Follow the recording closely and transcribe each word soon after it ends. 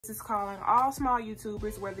This is calling all small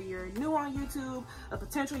YouTubers, whether you're new on YouTube, a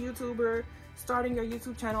potential YouTuber, starting your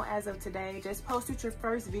YouTube channel as of today, just posted your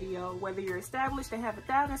first video, whether you're established and have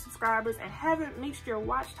 1,000 subscribers and haven't reached your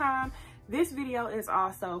watch time, this video is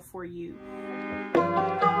also for you.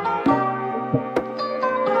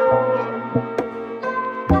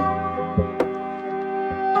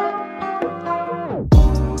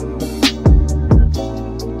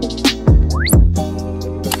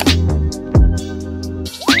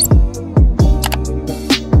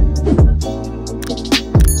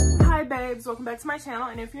 Welcome back to my channel,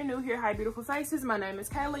 and if you're new here, hi beautiful faces, my name is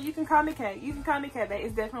Kayla. You can call me Kay, you can call me Kay. That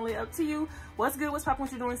is definitely up to you. What's good, what's poppin',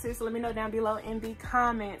 what you doing, sis? Let me know down below in the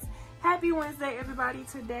comments. Happy Wednesday, everybody.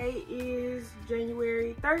 Today is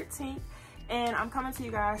January 13th, and I'm coming to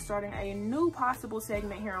you guys starting a new possible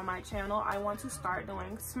segment here on my channel. I want to start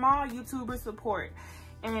doing small YouTuber support,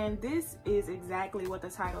 and this is exactly what the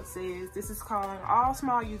title says. This is calling all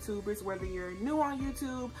small YouTubers, whether you're new on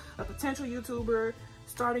YouTube, a potential YouTuber,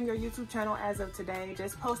 starting your YouTube channel as of today,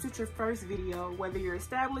 just posted your first video, whether you're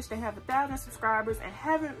established and have 1,000 subscribers and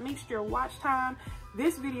haven't reached your watch time,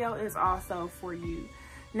 this video is also for you.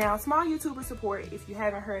 Now, small YouTuber support, if you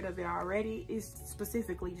haven't heard of it already, is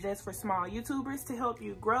specifically just for small YouTubers to help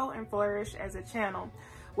you grow and flourish as a channel.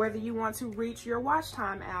 Whether you want to reach your watch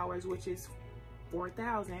time hours, which is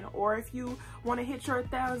 4,000, or if you want to hit your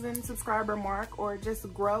 1,000 subscriber mark or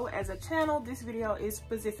just grow as a channel, this video is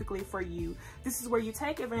specifically for you. This is where you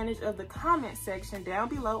take advantage of the comment section down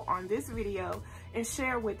below on this video and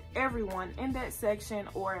share with everyone in that section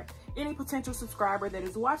or any potential subscriber that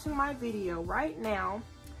is watching my video right now.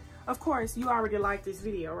 Of course, you already liked this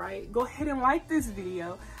video, right? Go ahead and like this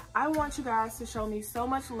video. I want you guys to show me so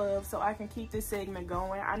much love so I can keep this segment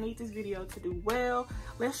going. I need this video to do well.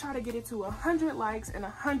 Let's try to get it to 100 likes and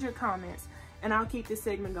 100 comments, and I'll keep this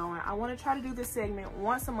segment going. I want to try to do this segment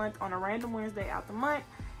once a month on a random Wednesday out the month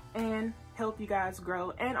and help you guys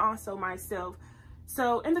grow, and also myself.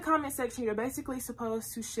 So in the comment section, you're basically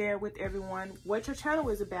supposed to share with everyone what your channel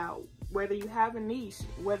is about, whether you have a niche,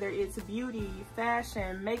 whether it's beauty,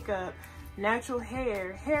 fashion, makeup, natural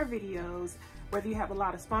hair, hair videos, whether you have a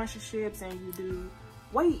lot of sponsorships and you do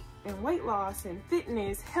weight and weight loss and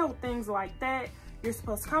fitness, health, things like that. You're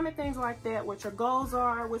supposed to comment things like that, what your goals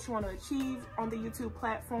are, what you want to achieve on the YouTube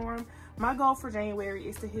platform. My goal for January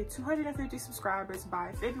is to hit 250 subscribers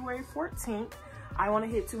by February 14th. I want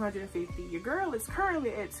to hit 250. Your girl is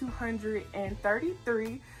currently at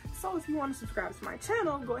 233. So if you want to subscribe to my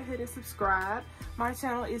channel, go ahead and subscribe. My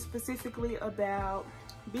channel is specifically about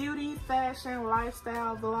beauty, fashion,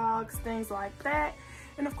 lifestyle, vlogs, things like that.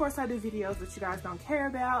 And of course, I do videos that you guys don't care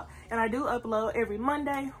about. And I do upload every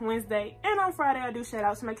Monday, Wednesday, and on Friday I do shout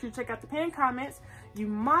outs. So make sure you check out the pinned comments. You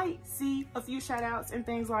might see a few shout outs and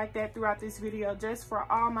things like that throughout this video, just for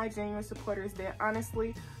all my genuine supporters that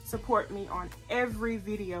honestly support me on every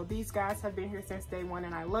video. These guys have been here since day one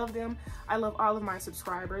and I love them. I love all of my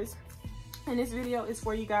subscribers. And this video is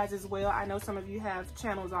for you guys as well. I know some of you have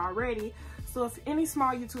channels already. So if any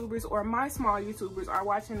small YouTubers or my small YouTubers are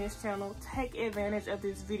watching this channel, take advantage of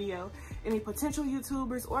this video. Any potential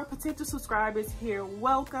YouTubers or potential subscribers here,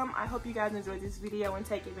 welcome. I hope you guys enjoyed this video and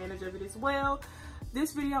take advantage of it as well.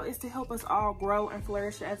 This video is to help us all grow and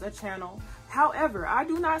flourish as a channel. However, I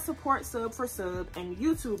do not support sub for sub, and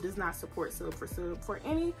YouTube does not support sub for sub. For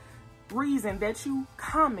any reason that you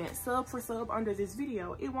comment sub for sub under this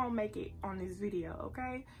video, it won't make it on this video,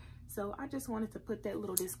 okay? So I just wanted to put that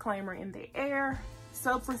little disclaimer in the air.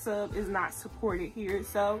 Sub for sub is not supported here,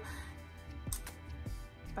 so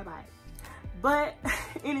bye-bye. But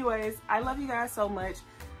anyways, I love you guys so much.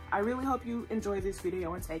 I really hope you enjoy this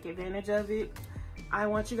video and take advantage of it. I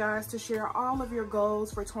want you guys to share all of your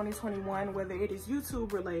goals for 2021, whether it is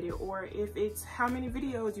YouTube related or if it's how many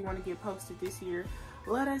videos you want to get posted this year.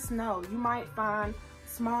 Let us know. You might find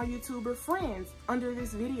small YouTuber friends under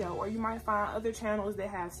this video, or you might find other channels that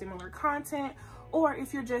have similar content, or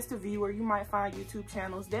if you're just a viewer, you might find YouTube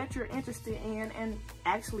channels that you're interested in and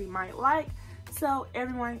actually might like. So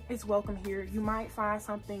everyone is welcome here. You might find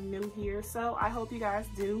something new here, so I hope you guys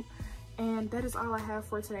do. And that is all I have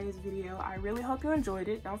for today's video. I really hope you enjoyed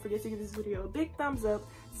it. Don't forget to give this video a big thumbs up.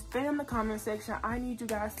 Spam the comment section. I need you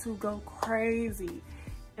guys to go crazy.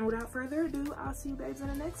 And without further ado, I'll see you babes in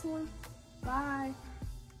the next one. Bye.